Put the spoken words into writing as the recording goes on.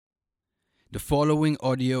The following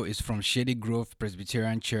audio is from Shady Grove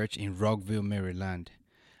Presbyterian Church in Rockville, Maryland.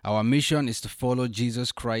 Our mission is to follow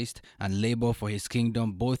Jesus Christ and labor for his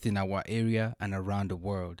kingdom both in our area and around the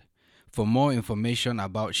world. For more information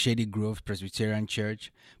about Shady Grove Presbyterian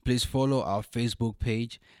Church, please follow our Facebook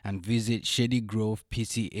page and visit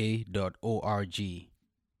shadygrovepca.org.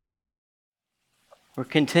 We're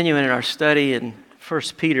continuing in our study in 1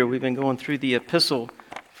 Peter. We've been going through the epistle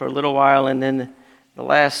for a little while, and then the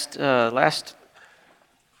last time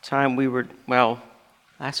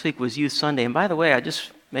last week was Youth Sunday. And by the way, I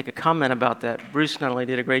just make a comment about that. Bruce not only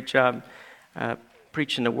did a great job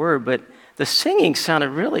preaching the word, but the singing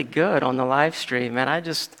sounded really good on the live stream. And I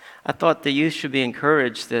thought the youth should be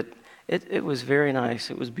encouraged that it was very nice.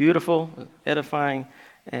 It was beautiful, edifying,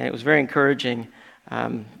 and it was very encouraging.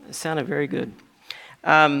 It sounded very good.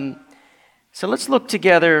 So let's look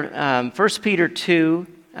together, 1 Peter 2,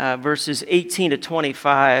 verses 18 to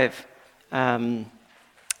 25. And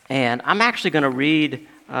I'm actually going to read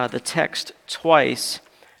the text twice.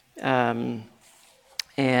 And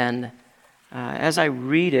as I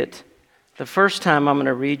read it, the first time I'm going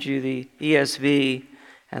to read you the ESV,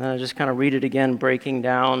 and then I'll just kind of read it again, breaking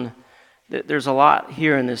down. There's a lot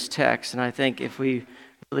here in this text, and I think if we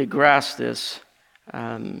really grasp this,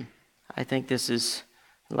 I think this is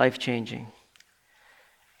life-changing.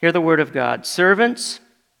 Hear the word of God. Servants,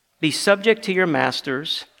 be subject to your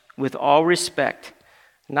masters with all respect,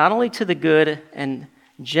 not only to the good and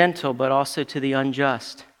gentle, but also to the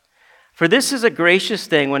unjust. For this is a gracious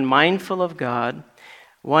thing when mindful of God,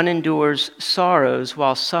 one endures sorrows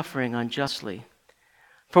while suffering unjustly.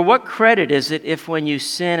 For what credit is it if when you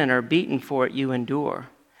sin and are beaten for it, you endure?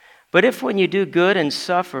 But if when you do good and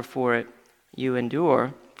suffer for it, you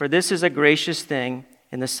endure, for this is a gracious thing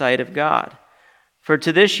in the sight of God. For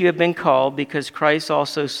to this you have been called, because Christ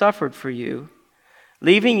also suffered for you,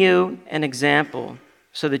 leaving you an example,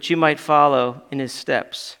 so that you might follow in his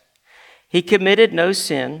steps. He committed no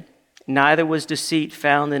sin, neither was deceit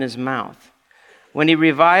found in his mouth. When he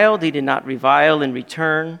reviled, he did not revile in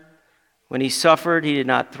return. When he suffered, he did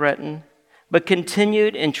not threaten, but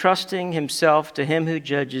continued entrusting himself to him who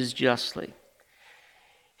judges justly.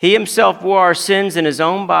 He himself bore our sins in his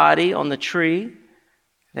own body on the tree,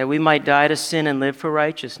 that we might die to sin and live for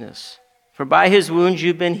righteousness. For by his wounds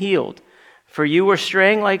you've been healed. For you were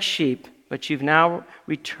straying like sheep, but you've now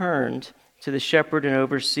returned to the shepherd and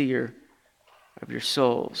overseer of your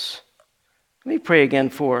souls. Let me pray again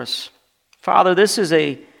for us. Father, this is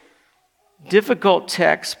a difficult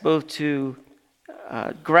text, both to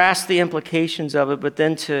grasp the implications of it, but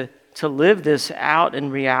then to live this out in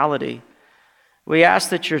reality. We ask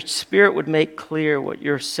that your Spirit would make clear what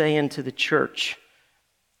you're saying to the church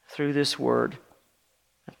through this word.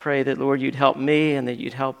 I pray that, Lord, you'd help me and that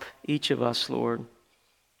you'd help each of us, Lord.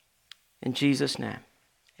 In Jesus' name,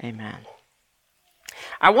 amen.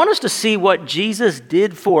 I want us to see what Jesus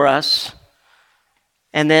did for us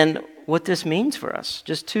and then what this means for us.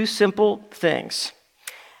 Just two simple things.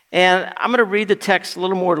 And I'm going to read the text a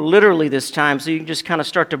little more literally this time so you can just kind of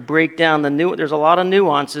start to break down there's a lot of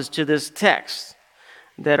nuances to this text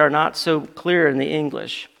that are not so clear in the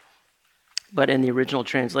English, but in the original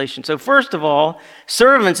translation. So first of all,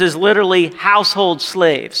 servants is literally household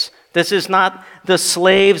slaves. This is not the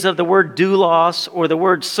slaves of the word doulos or the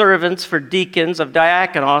word servants for deacons of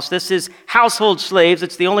diakonos. This is household slaves.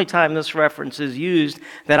 It's the only time this reference is used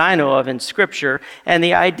that I know of in Scripture. And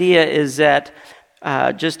the idea is that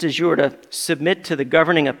just as you were to submit to the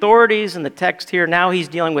governing authorities in the text here, now he's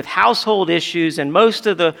dealing with household issues, and most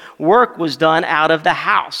of the work was done out of the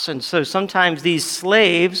house. And so sometimes these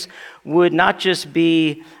slaves would not just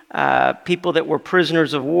be people that were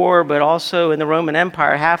prisoners of war, but also in the Roman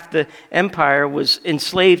Empire, half the empire was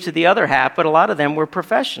enslaved to the other half, but a lot of them were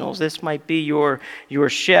professionals. This might be your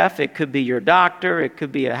chef, it could be your doctor, it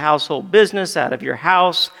could be a household business out of your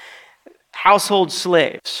house, household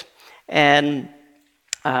slaves. And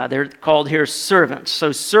they're called here servants.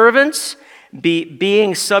 So servants,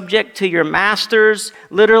 being subject to your masters,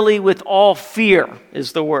 literally with all fear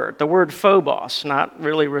is the word. The word phobos, not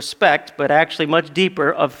really respect, but actually much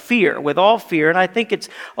deeper, of fear, with all fear. And I think it's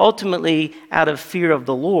ultimately out of fear of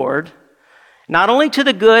the Lord, not only to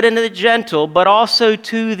the good and to the gentle, but also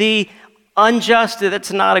to the unjust.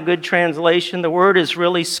 That's not a good translation. The word is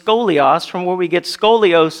really scolios, from where we get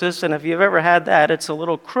scoliosis. And if you've ever had that, it's a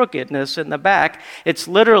little crookedness in the back. It's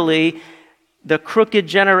literally the crooked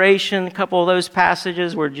generation, a couple of those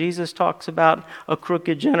passages where Jesus talks about a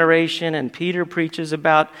crooked generation and Peter preaches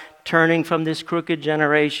about turning from this crooked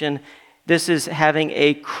generation. This is having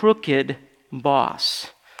a crooked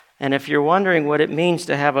boss. And if you're wondering what it means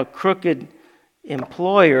to have a crooked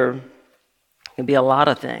employer, can be a lot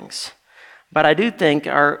of things. But I do think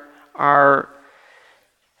a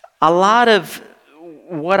lot of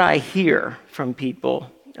what I hear from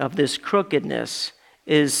people of this crookedness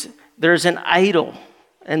is there's an idol,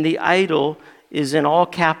 and the idol is in all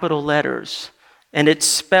capital letters, and it's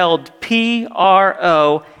spelled Profit.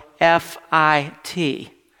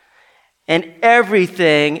 And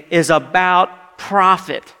everything is about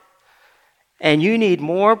profit. And you need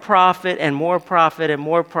more profit and more profit and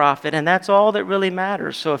more profit, and that's all that really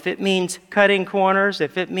matters. So if it means cutting corners,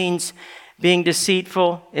 if it means being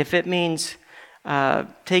deceitful, if it means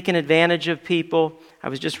taking advantage of people. I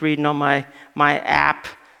was just reading on my app,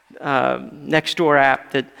 Nextdoor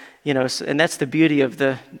app, that, and that's the beauty of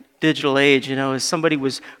the digital age, is somebody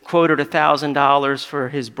was quoted $1,000 for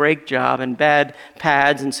his brake job and bad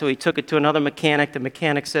pads, and so he took it to another mechanic. The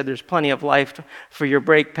mechanic said, there's plenty of life for your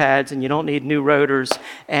brake pads, and you don't need new rotors,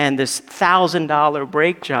 and this $1,000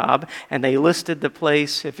 brake job, and they listed the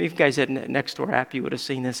place. If you guys had Nextdoor app, you would have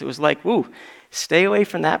seen this. It was like, woo, stay away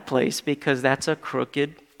from that place because that's a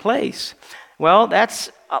crooked place. Well,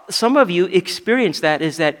 that's some of you experience that,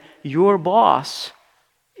 is that your boss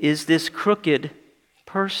is this crooked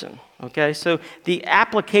person, okay? So the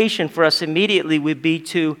application for us immediately would be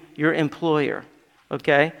to your employer,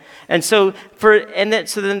 okay? And so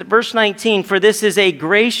then verse 19, for this is a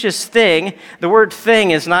gracious thing. The word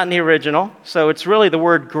thing is not in the original, so it's really the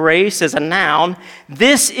word grace as a noun.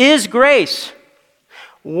 This is grace.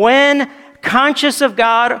 When conscious of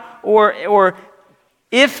God or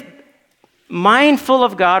if mindful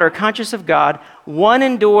of God or conscious of God, one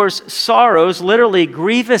endures sorrows, literally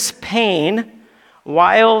grievous pain,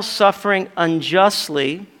 while suffering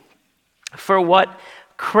unjustly. For what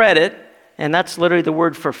credit, and that's literally the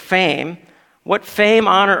word for fame, what fame,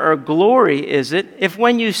 honor, or glory is it if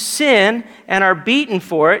when you sin and are beaten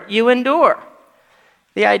for it, you endure?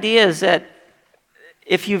 The idea is that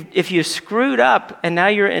if you screwed up and now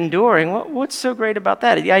you're enduring, what's so great about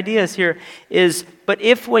that? The idea here is, but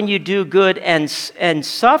if when you do good and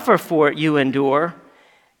suffer for it, you endure,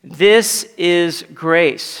 this is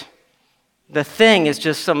grace. The thing is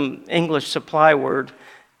just some English supply word.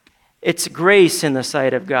 It's grace in the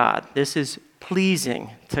sight of God. This is pleasing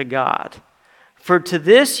to God. For to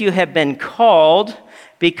this you have been called,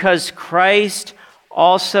 because Christ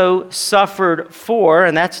also suffered for,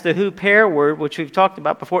 and that's the huper word, which we've talked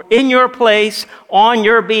about before, in your place, on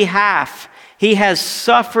your behalf. He has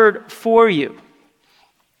suffered for you.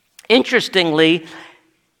 Interestingly,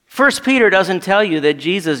 1 Peter doesn't tell you that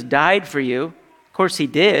Jesus died for you. Of course he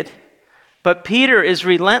did. But Peter is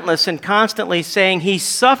relentless and constantly saying he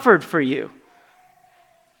suffered for you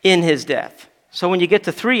in his death. So when you get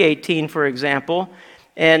to 3:18, for example,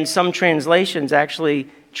 and some translations actually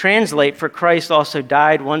translate, for Christ also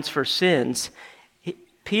died once for sins,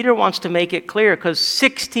 Peter wants to make it clear, because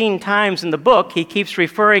 16 times in the book he keeps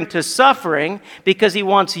referring to suffering, because he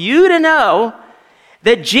wants you to know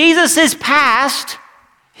that Jesus' past,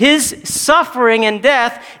 his suffering and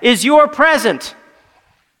death, is your present.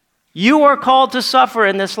 You are called to suffer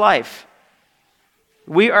in this life.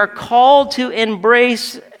 We are called to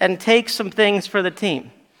embrace and take some things for the team.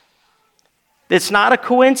 It's not a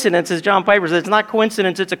coincidence, as John Piper says, it's not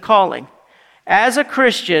coincidence, it's a calling. As a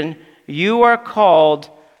Christian, you are called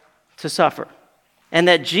to suffer. And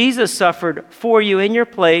that Jesus suffered for you in your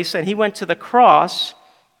place, and he went to the cross,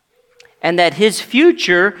 and that his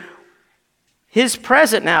future, his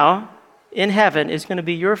present now in heaven, is going to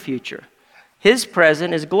be your future. His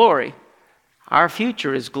present is glory. Our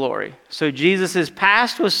future is glory. So Jesus'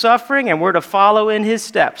 past was suffering, and we're to follow in his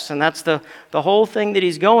steps. And that's the whole thing that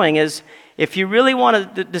he's going is, if you really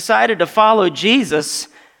want to decided to follow Jesus,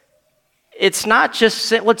 it's not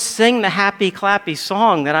just let's sing the happy clappy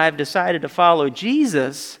song that I've decided to follow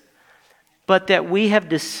Jesus, but that we have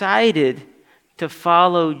decided to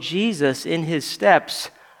follow Jesus in his steps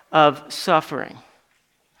of suffering.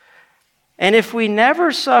 And if we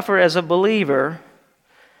never suffer as a believer,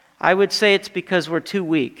 I would say it's because we're too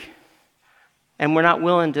weak and we're not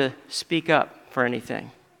willing to speak up for anything.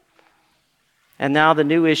 And now the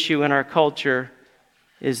new issue in our culture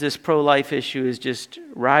is this pro-life issue is just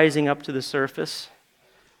rising up to the surface.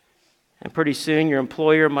 And pretty soon your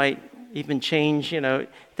employer might even change,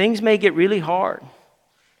 things may get really hard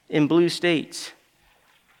in blue states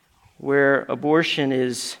where abortion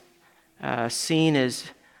is seen as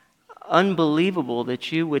unbelievable,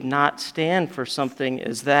 that you would not stand for something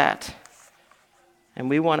as that. And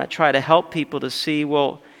we want to try to help people to see,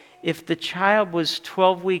 well, if the child was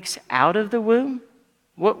 12 weeks out of the womb,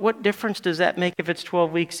 what difference does that make if it's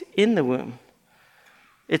 12 weeks in the womb?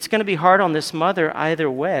 It's going to be hard on this mother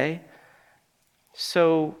either way.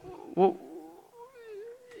 So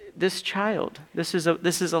this child, this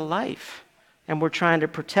is a life, and we're trying to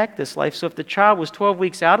protect this life. So if the child was 12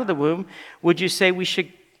 weeks out of the womb, would you say we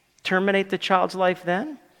should terminate the child's life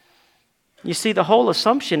then? You see, the whole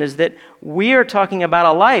assumption is that we are talking about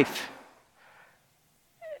a life,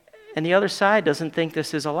 and the other side doesn't think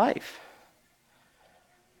this is a life.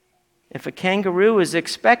 If a kangaroo is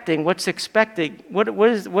expecting, what's expected? What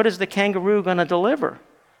is the kangaroo going to deliver?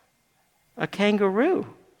 A kangaroo.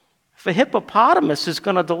 If a hippopotamus is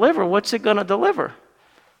going to deliver, what's it going to deliver?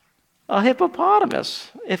 A hippopotamus.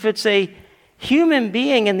 If it's a human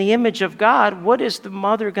being in the image of God, what is the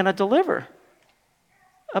mother going to deliver?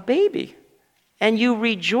 A baby. And you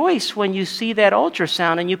rejoice when you see that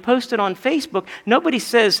ultrasound and you post it on Facebook. Nobody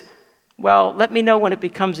says, well, let me know when it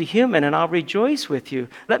becomes a human and I'll rejoice with you.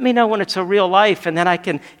 Let me know when it's a real life and then I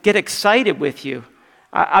can get excited with you.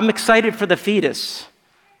 I'm excited for the fetus.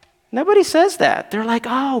 Nobody says that. They're like,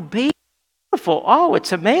 oh, baby, beautiful. Oh,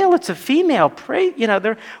 it's a male, it's a female. Pray,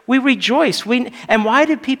 we rejoice. And why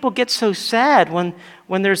do people get so sad when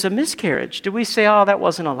there's a miscarriage? Do we say, oh, that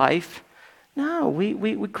wasn't a life? No, we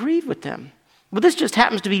grieve with them. Well, this just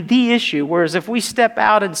happens to be the issue, whereas if we step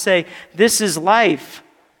out and say, this is life,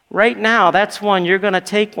 right now, that's one, you're going to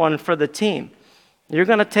take one for the team. You're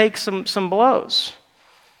going to take some blows.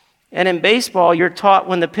 And in baseball, you're taught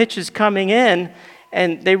when the pitch is coming in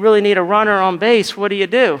and they really need a runner on base, what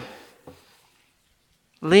do?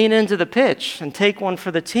 Lean into the pitch and take one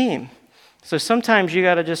for the team. So sometimes you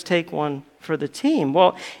got to just take one for the team.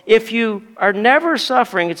 Well, if you are never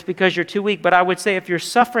suffering, it's because you're too weak. But I would say if you're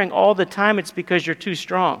suffering all the time, it's because you're too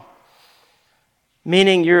strong.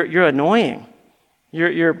 Meaning you're annoying.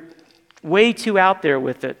 You're way too out there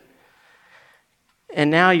with it. And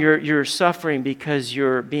now you're suffering because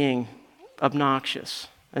you're being obnoxious.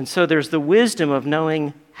 And so there's the wisdom of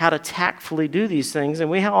knowing how to tactfully do these things, and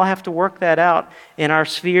we all have to work that out in our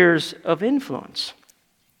spheres of influence.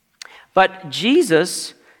 But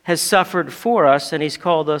Jesus has suffered for us, and he's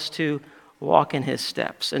called us to walk in his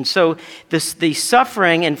steps. And so the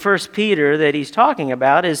suffering in 1 Peter that he's talking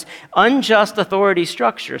about is unjust authority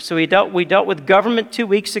structure. So we dealt with government 2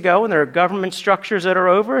 weeks ago, and there are government structures that are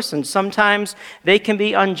over us, and sometimes they can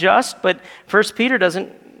be unjust, but 1 Peter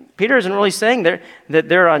isn't really saying that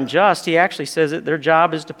they're unjust. He actually says that their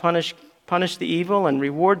job is to punish the evil and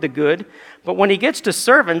reward the good. But when he gets to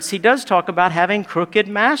servants, he does talk about having crooked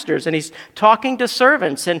masters, and he's talking to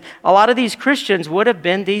servants. And a lot of these Christians would have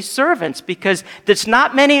been these servants, because it's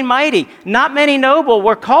not many mighty, not many noble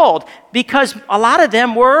were called, because a lot of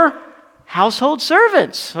them were household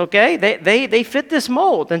servants, okay? They fit this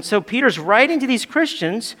mold. And so Peter's writing to these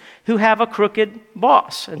Christians who have a crooked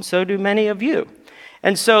boss, and so do many of you.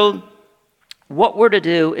 And so what we're to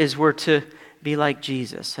do is we're to be like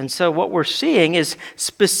Jesus. And so what we're seeing is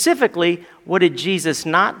specifically what did Jesus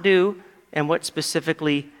not do and what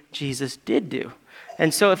specifically Jesus did do.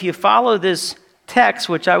 And so if you follow this text,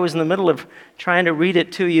 which I was in the middle of trying to read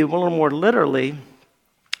it to you a little more literally,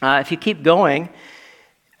 if you keep going,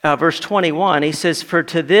 verse 21, he says, "For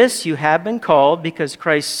to this you have been called, because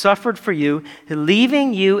Christ suffered for you,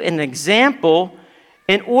 leaving you an example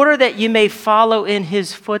in order that you may follow in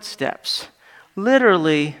his footsteps."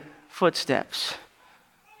 Literally, footsteps.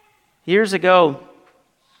 Years ago,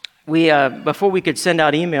 before we could send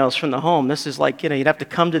out emails from the home, this is like, you'd have to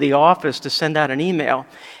come to the office to send out an email.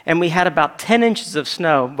 And we had about 10 inches of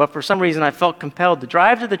snow, but for some reason I felt compelled to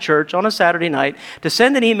drive to the church on a Saturday night to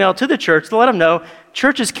send an email to the church to let them know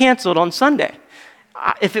church is canceled on Sunday.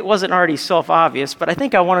 If it wasn't already self-obvious, but I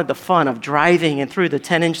think I wanted the fun of driving in through the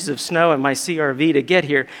 10 inches of snow in my CRV to get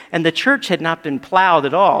here, and the church had not been plowed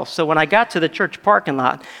at all. So when I got to the church parking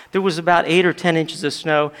lot, there was about 8 or 10 inches of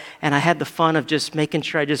snow, and I had the fun of just making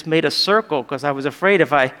sure I just made a circle, because I was afraid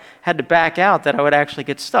if I had to back out that I would actually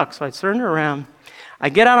get stuck. So I turned around, I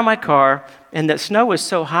get out of my car, and the snow was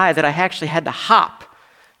so high that I actually had to hop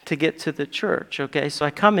to get to the church, okay? So I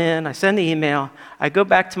come in, I send the email, I go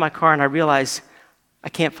back to my car, and I realize I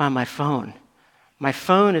can't find my phone. My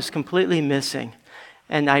phone is completely missing.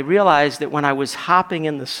 And I realized that when I was hopping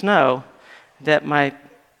in the snow, that my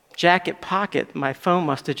jacket pocket, my phone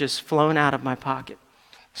must have just flown out of my pocket.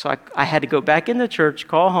 So I had to go back in the church,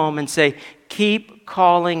 call home, and say, keep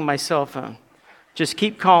calling my cell phone. Just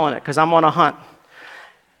keep calling it, because I'm on a hunt.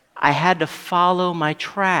 I had to follow my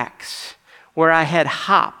tracks where I had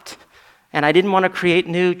hopped. And I didn't want to create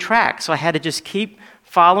new tracks, so I had to just keep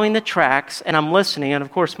following the tracks, and I'm listening, and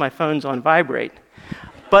of course my phone's on vibrate.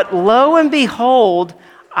 But lo and behold,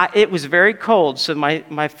 it was very cold, so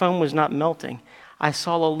my phone was not melting. I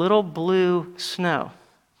saw a little blue snow,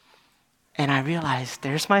 and I realized,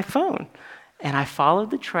 there's my phone. And I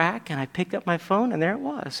followed the track, and I picked up my phone, and there it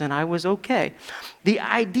was, and I was okay. The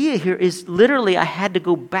idea here is literally I had to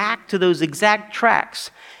go back to those exact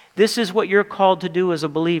tracks. This is what you're called to do as a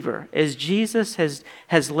believer, as Jesus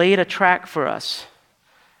has laid a track for us.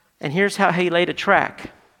 And here's how he laid a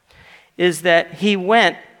track, is that he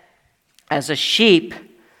went as a sheep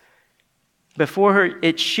before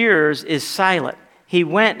its shearers is silent. He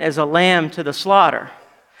went as a lamb to the slaughter.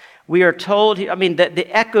 We are told, that the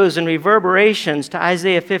echoes and reverberations to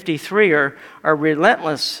Isaiah 53 are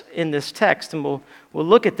relentless in this text, and we'll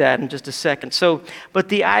look at that in just a second. But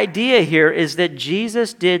the idea here is that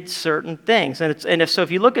Jesus did certain things.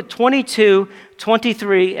 If you look at 22,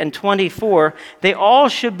 23, and 24, they all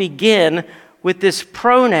should begin with this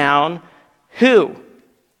pronoun, who.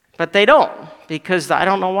 But they don't, because I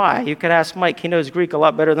don't know why. You could ask Mike, he knows Greek a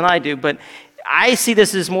lot better than I do, but I see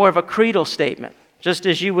this as more of a creedal statement. Just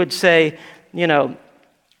as you would say,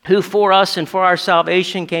 who for us and for our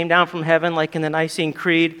salvation came down from heaven, like in the Nicene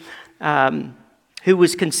Creed, who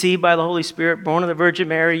was conceived by the Holy Spirit, born of the Virgin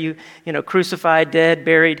Mary, crucified, dead,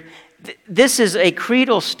 buried. This is a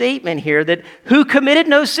creedal statement here that who committed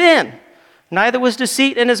no sin, neither was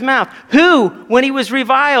deceit in his mouth. Who, when he was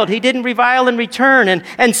reviled, he didn't revile in return,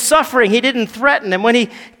 and suffering, he didn't threaten. And when he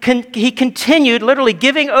continued literally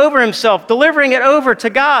giving over himself, delivering it over to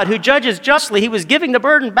God, who judges justly, he was giving the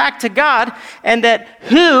burden back to God, and that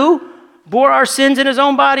who bore our sins in his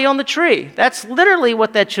own body on the tree. That's literally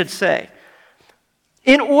what that should say.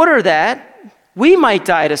 In order that we might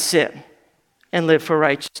die to sin and live for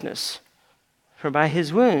righteousness. For by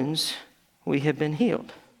his wounds we have been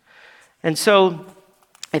healed. And so,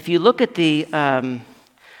 if you look at the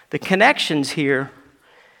connections here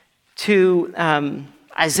to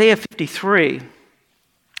Isaiah 53,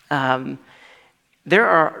 there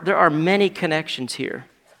are many connections here.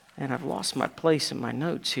 And I've lost my place in my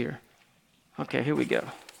notes here. Okay, here we go.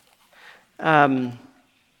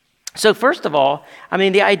 So first of all,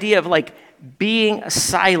 the idea of being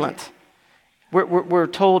silent. We're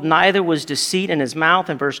told neither was deceit in his mouth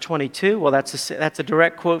in verse 22. Well, that's a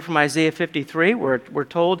direct quote from Isaiah 53. We're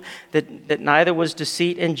told that neither was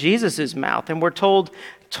deceit in Jesus' mouth. And we're told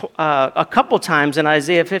a couple times in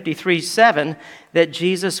Isaiah 53:7 that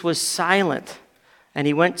Jesus was silent. And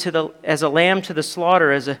he went as a lamb to the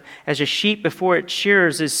slaughter, as a sheep before its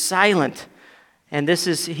shearers is silent. And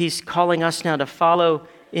he's calling us now to follow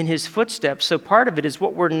in his footsteps. So part of it is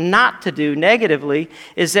what we're not to do negatively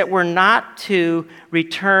is that we're not to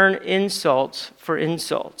return insults for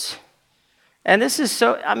insults. And this is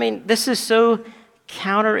so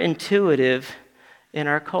counterintuitive in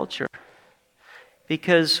our culture.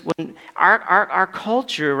 Because when our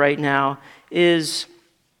culture right now is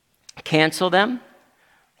cancel them,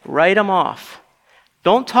 write them off.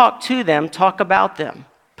 Don't talk to them, talk about them.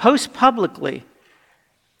 Post publicly.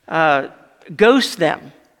 Ghost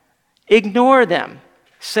them. Ignore them.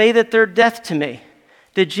 Say that they're death to me.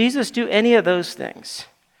 Did Jesus do any of those things?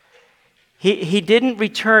 He didn't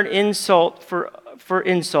return insult for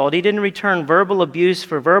insult. He didn't return verbal abuse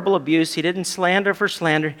for verbal abuse. He didn't slander for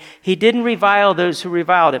slander. He didn't revile those who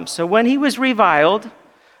reviled him. So when he was reviled,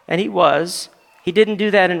 and he didn't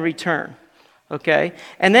do that in return. Okay?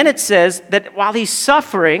 And then it says that while he's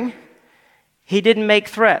suffering, he didn't make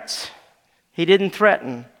threats. He didn't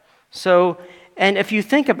threaten. And if you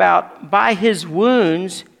think about, by his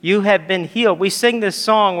wounds, you have been healed. We sing this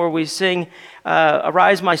song where we sing,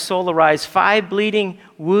 arise my soul, arise. 5 bleeding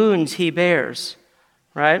wounds he bears,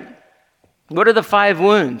 right? What are the 5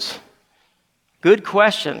 wounds? Good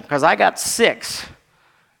question, because I got 6,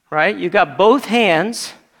 right? You got both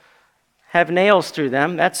hands have nails through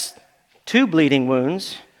them. That's 2 bleeding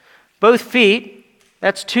wounds. Both feet,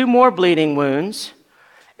 that's 2 more bleeding wounds.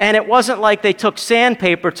 And it wasn't like they took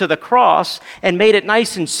sandpaper to the cross and made it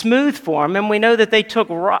nice and smooth for him. And we know that they took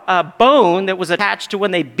a bone that was attached to when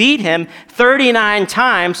they beat him 39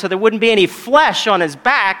 times so there wouldn't be any flesh on his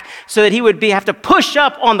back so that he would have to push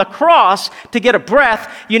up on the cross to get a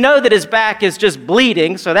breath. You know that his back is just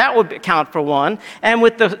bleeding, so that would count for 1. And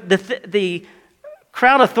with the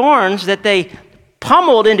crown of thorns that they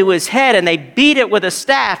pummeled into his head and they beat it with a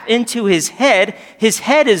staff into his head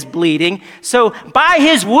is bleeding. So by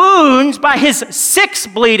his wounds, by his 6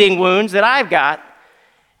 bleeding wounds that I've got,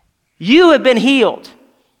 you have been healed.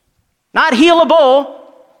 Not healable,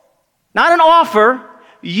 not an offer.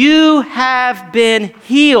 You have been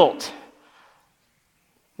healed.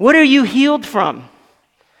 What are you healed from?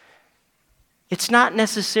 It's not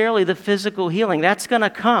necessarily the physical healing. That's going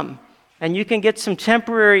to come. And you can get some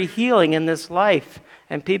temporary healing in this life,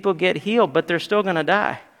 and people get healed, but they're still going to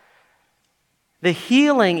die. The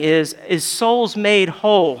healing is souls made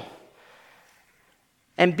whole.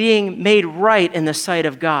 and being made right in the sight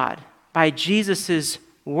of God by Jesus'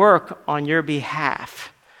 work on your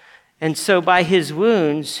behalf. And so by his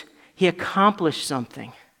wounds, he accomplished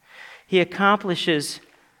something. He accomplishes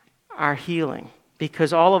our healing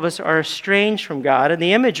because all of us are estranged from God. And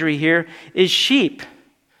the imagery here is sheep.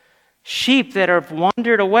 Sheep that have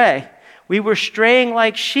wandered away. We were straying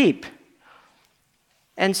like sheep.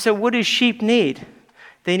 And so what do sheep need?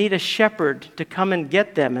 They need a shepherd to come and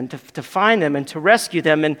get them and to find them and to rescue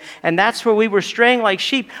them. And that's where we were straying like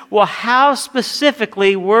sheep. Well, how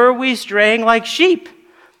specifically were we straying like sheep?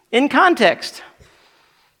 In context,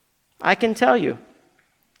 I can tell you,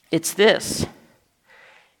 it's this.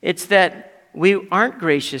 It's that we aren't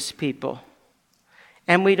gracious people,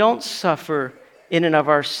 and we don't suffer in and of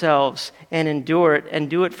ourselves and endure it and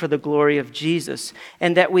do it for the glory of Jesus,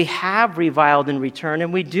 and that we have reviled in return,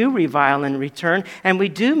 and we do revile in return, and we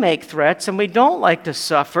do make threats, and we don't like to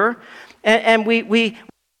suffer, and we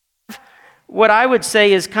what I would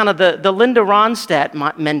say is kind of the Linda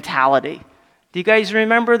Ronstadt mentality. Do you guys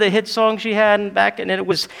remember the hit song she had back? And it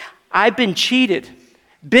was, I've been cheated,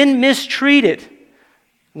 been mistreated.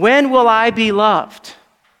 When will I be loved?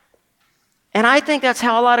 And I think that's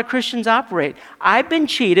how a lot of Christians operate. I've been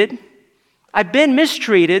cheated. I've been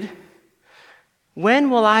mistreated. When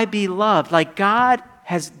will I be loved? Like God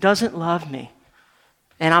doesn't love me.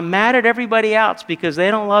 And I'm mad at everybody else because they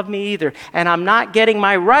don't love me either. And I'm not getting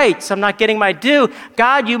my rights. I'm not getting my due.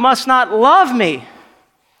 God, you must not love me.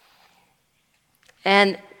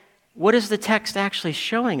 And what is the text actually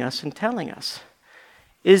showing us and telling us?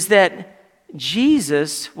 Is that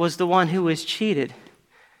Jesus was the one who was cheated.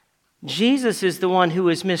 Jesus is the one who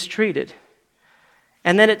was mistreated.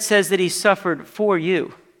 And then it says that he suffered for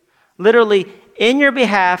you. Literally, in your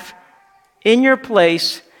behalf, in your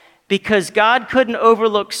place, because God couldn't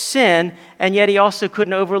overlook sin, and yet he also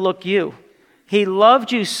couldn't overlook you. He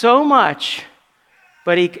loved you so much,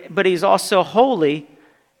 but he's also holy,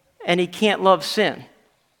 and he can't love sin.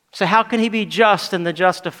 So how can he be just and the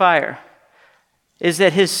justifier? Is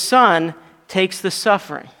that his son takes the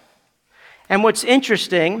suffering. And what's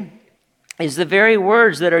interesting is the very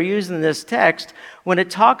words that are used in this text when it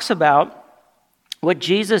talks about what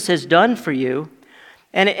Jesus has done for you,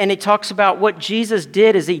 and it talks about what Jesus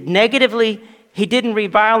did is he didn't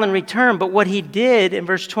revile in return, but what he did in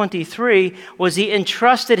verse 23 was he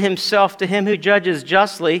entrusted himself to him who judges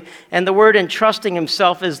justly, and the word entrusting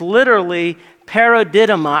himself is literally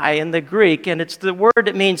paradidomai in the Greek, and it's the word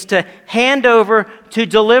that means to hand over, to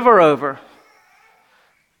deliver over.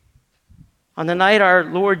 On the night our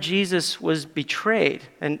Lord Jesus was betrayed,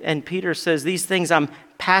 and Peter says, these things I'm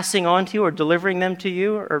passing on to you or delivering them to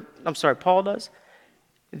you, Paul does.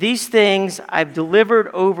 These things I've delivered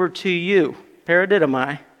over to you,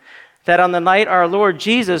 paradidomai, that on the night our Lord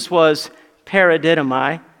Jesus was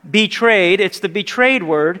paradidomai, betrayed, it's the betrayed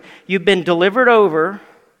word, you've been delivered over.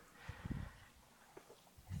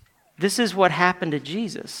 This is what happened to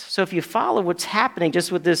Jesus. So if you follow what's happening just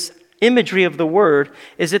with this imagery of the word,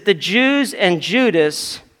 is that the Jews and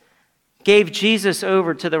Judas gave Jesus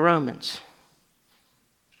over to the Romans.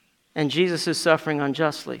 And Jesus is suffering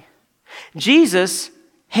unjustly. Jesus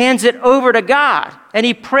hands it over to God, and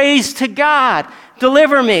he prays to God,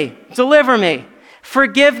 deliver me,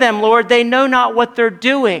 forgive them, Lord, they know not what they're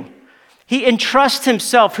doing. He entrusts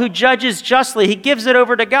himself, who judges justly. He gives it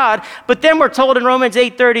over to God. But then we're told in Romans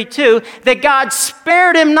 8:32 that God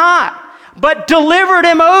spared him not, but delivered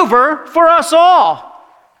him over for us all.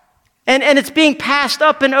 And it's being passed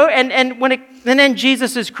up, and then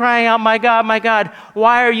Jesus is crying out, my God,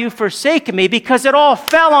 why are you forsaking me? Because it all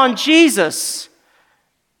fell on Jesus.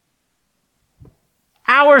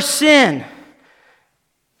 Our sin.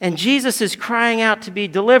 And Jesus is crying out to be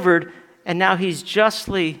delivered, and now he's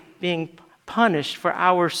justly being punished for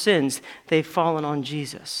our sins. They've fallen on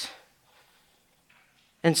Jesus.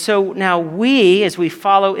 And so now we, as we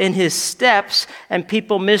follow in his steps and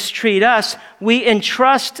people mistreat us, we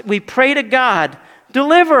pray to God,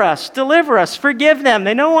 deliver us, forgive them.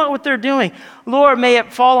 They know what they're doing. Lord, may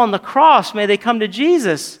it fall on the cross. May they come to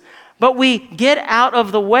Jesus. But we get out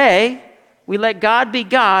of the way. We let God be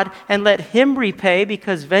God and let him repay,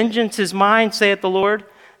 because vengeance is mine, saith the Lord.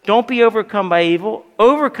 Don't be overcome by evil.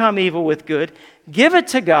 Overcome evil with good. Give it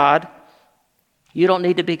to God. You don't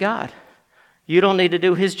need to be God. You don't need to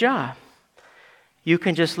do his job. You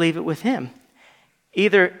can just leave it with him.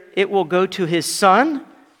 Either it will go to his son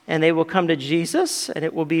and they will come to Jesus and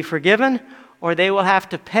it will be forgiven, or they will have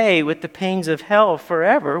to pay with the pains of hell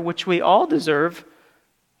forever, which we all deserve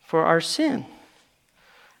for our sin.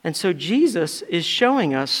 And so Jesus is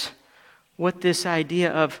showing us what this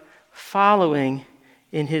idea of following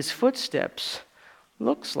in his footsteps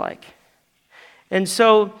looks like. And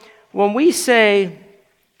so when we say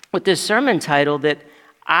with this sermon title that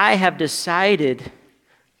I have decided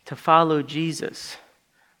to follow Jesus,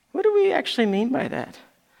 what do we actually mean by that?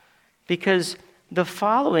 Because the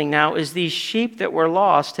following now is these sheep that were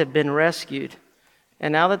lost have been rescued.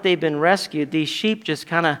 And now that they've been rescued, these sheep just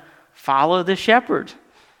kind of follow the shepherd.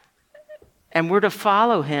 And we're to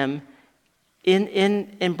follow him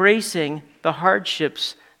in embracing the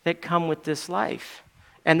hardships that come with this life.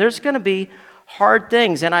 And there's going to be hard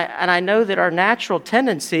things. And I know that our natural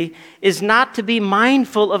tendency is not to be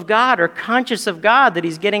mindful of God or conscious of God that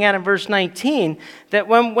he's getting at in verse 19, that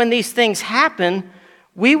when these things happen,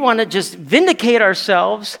 we want to just vindicate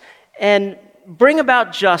ourselves and bring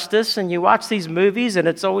about justice. And you watch these movies and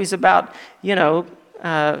it's always about,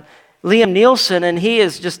 Liam Neeson, and he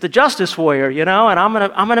is just the justice warrior, and I'm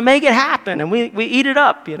gonna make it happen, and we eat it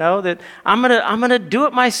up, that I'm gonna do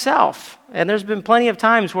it myself. And there's been plenty of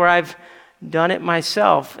times where I've done it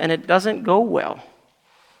myself, and it doesn't go well.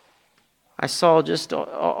 I saw just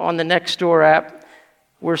on the Nextdoor app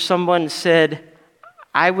where someone said,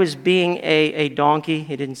 I was being a donkey.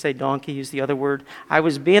 He didn't say donkey, he used the other word. I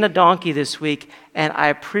was being a donkey this week, and I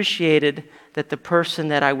appreciated that the person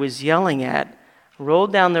that I was yelling at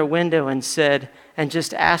rolled down their window and said, and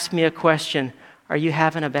just asked me a question, are you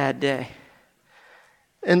having a bad day?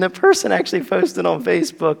 And the person actually posted on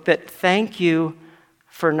Facebook that thank you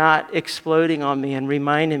for not exploding on me and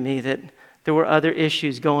reminding me that there were other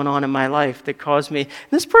issues going on in my life that caused me.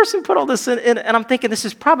 This person put all this in, and I'm thinking this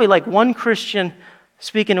is probably like one Christian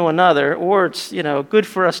speaking to another, or it's, good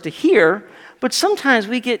for us to hear, but sometimes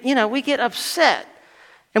we get upset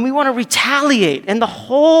and we want to retaliate. And the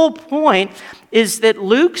whole point is that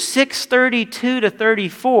Luke 6:32 to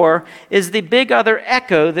 34 is the big other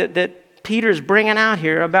echo that Peter's bringing out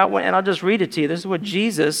here about when, and I'll just read it to you. This is what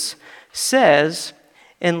Jesus says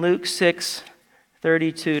in Luke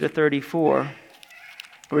 6:32 to 34,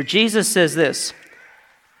 where Jesus says this,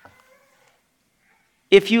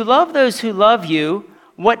 if you love those who love you,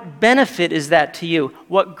 what benefit is that to you?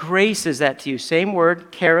 What grace is that to you? Same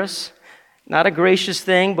word, charis. Not a gracious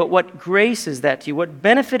thing, but what grace is that to you? What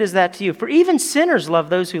benefit is that to you? For even sinners love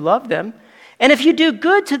those who love them. And if you do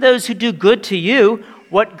good to those who do good to you,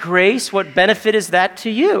 what grace, what benefit is that to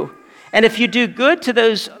you? And if you do good to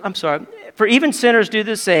those, for even sinners do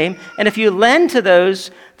the same. And if you lend to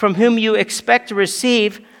those from whom you expect to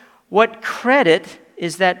receive, what credit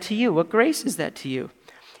is that to you? What grace is that to you?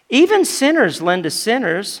 Even sinners lend to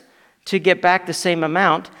sinners to get back the same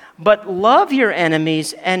amount. But love your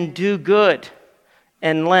enemies and do good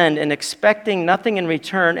and lend and expecting nothing in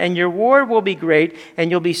return, and your reward will be great,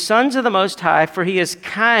 and you'll be sons of the Most High, for he is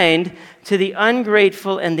kind to the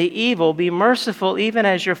ungrateful and the evil. Be merciful even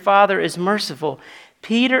as your Father is merciful.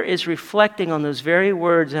 Peter is reflecting on those very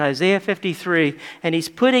words in Isaiah 53, and he's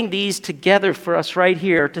putting these together for us right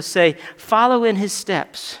here to say, follow in his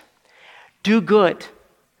steps, do good.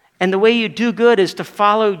 And the way you do good is to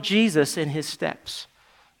follow Jesus in his steps.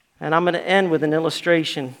 And I'm going to end with an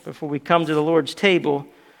illustration before we come to the Lord's table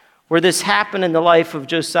where this happened in the life of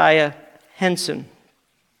Josiah Henson.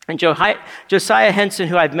 And Josiah Henson,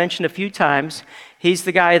 who I've mentioned a few times, he's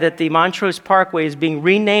the guy that the Montrose Parkway is being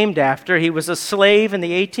renamed after. He was a slave in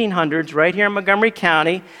the 1800s right here in Montgomery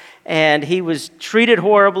County, and he was treated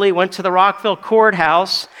horribly, went to the Rockville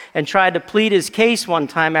courthouse and tried to plead his case one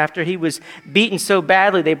time after he was beaten so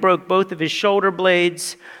badly they broke both of his shoulder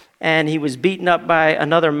blades, and he was beaten up by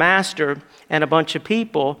another master and a bunch of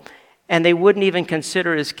people, and they wouldn't even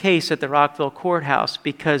consider his case at the Rockville courthouse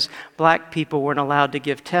because black people weren't allowed to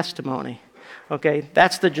give testimony. Okay,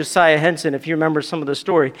 that's the Josiah Henson, if you remember some of the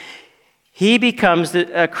story. He becomes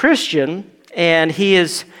a Christian, and he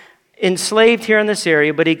is enslaved here in this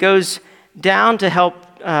area, but he goes down to help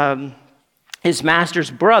his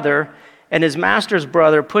master's brother, and his master's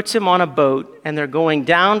brother puts him on a boat, and they're going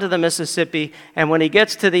down to the Mississippi, and when he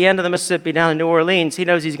gets to the end of the Mississippi down in New Orleans, he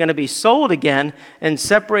knows he's going to be sold again and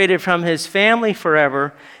separated from his family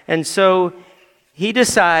forever, and so he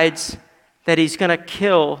decides that he's going to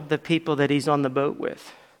kill the people that he's on the boat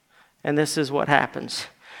with. And this is what happens.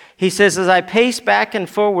 He says, as I paced back and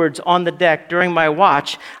forwards on the deck during my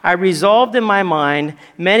watch, I resolved in my mind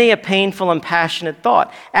many a painful and passionate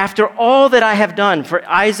thought. After all that I have done for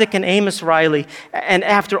Isaac and Amos Riley, and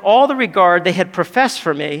after all the regard they had professed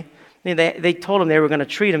for me, They told him they were going to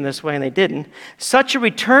treat him this way, and they didn't. Such a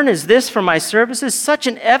return as this for my services, such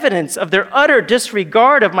an evidence of their utter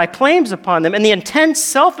disregard of my claims upon them and the intense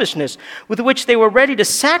selfishness with which they were ready to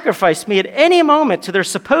sacrifice me at any moment to their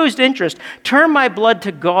supposed interest, turn my blood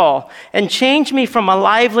to gall and change me from a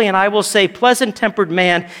lively and, I will say, pleasant-tempered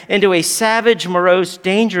man into a savage, morose,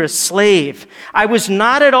 dangerous slave. I was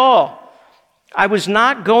not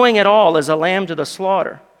going at all as a lamb to the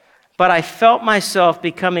slaughter. But I felt myself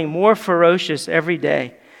becoming more ferocious every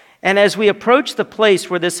day. And as we approached the place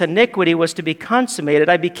where this iniquity was to be consummated,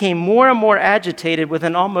 I became more and more agitated with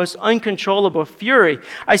an almost uncontrollable fury.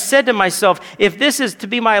 I said to myself, if this is to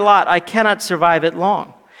be my lot, I cannot survive it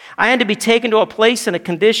long. I am to be taken to a place and a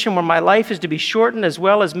condition where my life is to be shortened as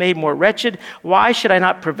well as made more wretched. Why should I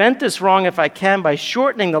not prevent this wrong if I can by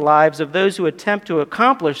shortening the lives of those who attempt to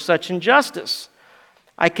accomplish such injustice?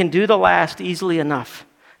 I can do the last easily enough.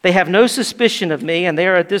 They have no suspicion of me, and they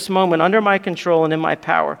are at this moment under my control and in my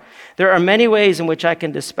power. There are many ways in which I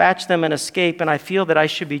can dispatch them and escape, and I feel that I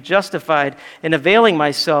should be justified in availing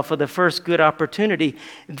myself of the first good opportunity.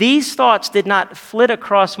 These thoughts did not flit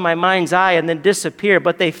across my mind's eye and then disappear,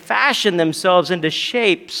 but they fashioned themselves into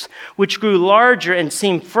shapes which grew larger and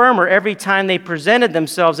seemed firmer every time they presented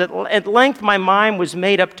themselves. At length, my mind was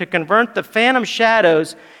made up to convert the phantom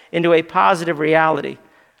shadows into a positive reality.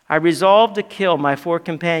 I resolved to kill my 4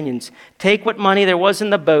 companions, take what money there was in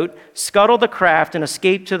the boat, scuttle the craft, and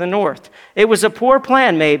escape to the north. It was a poor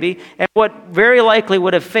plan, maybe, and what very likely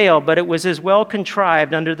would have failed, but it was as well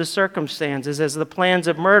contrived under the circumstances as the plans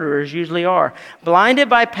of murderers usually are. Blinded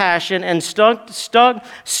by passion and stung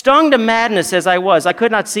to madness as I was, I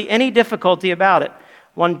could not see any difficulty about it.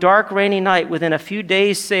 One dark, rainy night, within a few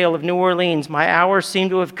days' sail of New Orleans, my hour seemed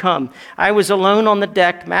to have come. I was alone on the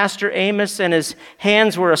deck. Master Amos and his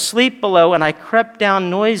hands were asleep below, and I crept down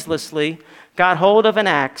noiselessly, got hold of an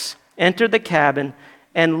axe, entered the cabin,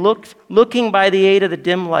 and looking by the aid of the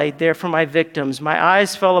dim light there for my victims. My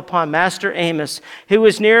eyes fell upon Master Amos, who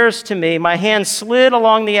was nearest to me. My hand slid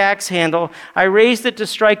along the axe handle. I raised it to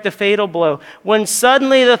strike the fatal blow, when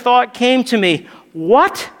suddenly the thought came to me,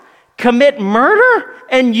 what? Commit murder?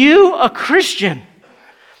 And you, a Christian?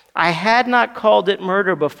 I had not called it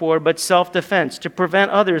murder before, but self-defense, to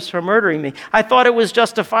prevent others from murdering me. I thought it was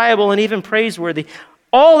justifiable and even praiseworthy.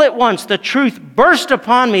 All at once, the truth burst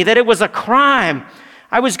upon me that it was a crime.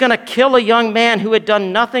 I was going to kill a young man who had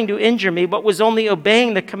done nothing to injure me, but was only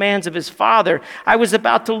obeying the commands of his father. I was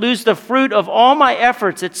about to lose the fruit of all my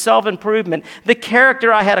efforts at self-improvement, the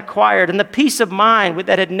character I had acquired, and the peace of mind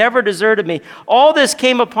that had never deserted me. All this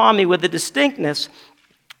came upon me with a distinctness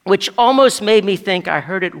which almost made me think I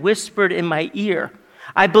heard it whispered in my ear.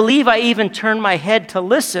 I believe I even turned my head to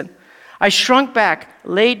listen. I shrunk back,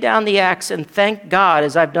 laid down the axe, and thanked God,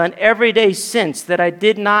 as I've done every day since, that I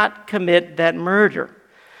did not commit that murder.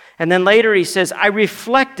 And then later he says, I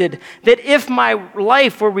reflected that if my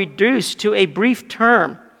life were reduced to a brief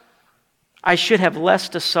term, I should have less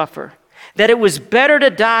to suffer. That it was better to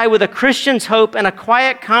die with a Christian's hope and a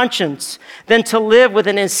quiet conscience than to live with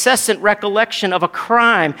an incessant recollection of a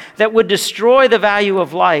crime that would destroy the value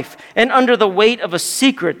of life and under the weight of a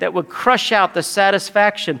secret that would crush out the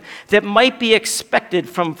satisfaction that might be expected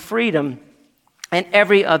from freedom and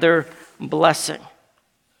every other blessing.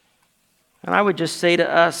 And I would just say to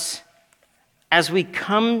us, as we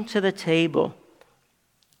come to the table,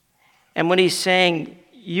 and when he's saying,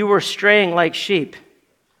 you were straying like sheep,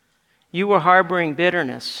 you were harboring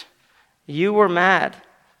bitterness, you were mad,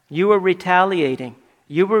 you were retaliating,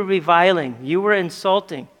 you were reviling, you were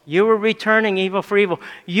insulting, you were returning evil for evil,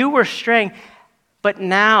 you were straying, but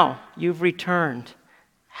now you've returned.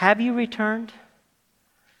 Have you returned?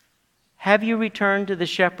 Have you returned to the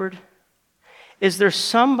shepherd? Is there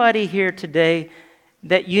somebody here today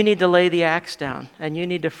that you need to lay the axe down and you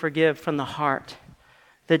need to forgive from the heart?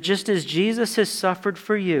 That just as Jesus has suffered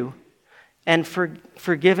for you and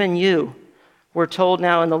forgiven you, we're told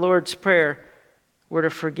now in the Lord's Prayer, we're to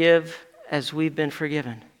forgive as we've been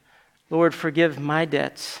forgiven. Lord, forgive my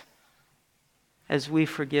debts as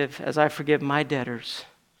I forgive my debtors.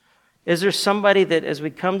 Is there somebody that as we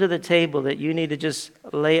come to the table that you need to just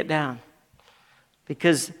lay it down?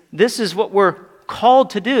 Because this is what we're called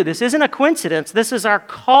to do. This isn't a coincidence. This is our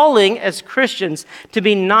calling as Christians to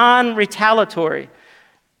be non-retaliatory,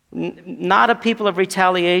 not a people of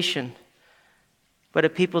retaliation, but a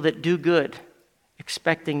people that do good,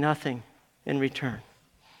 expecting nothing in return.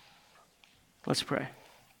 Let's pray.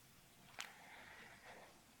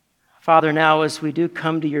 Father, now as we do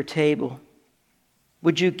come to your table,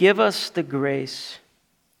 would you give us the grace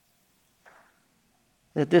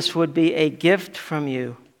that this would be a gift from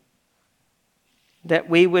you, that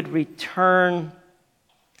we would return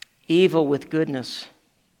evil with goodness.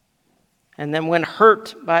 And then when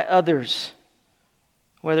hurt by others,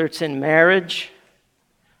 whether it's in marriage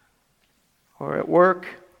or at work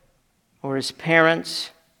or as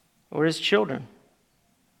parents or as children,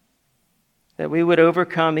 that we would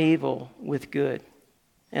overcome evil with good.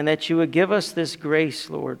 And that you would give us this grace,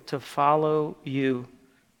 Lord, to follow you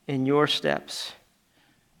in your steps.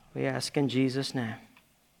 We ask in Jesus' name.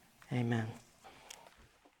 Amen.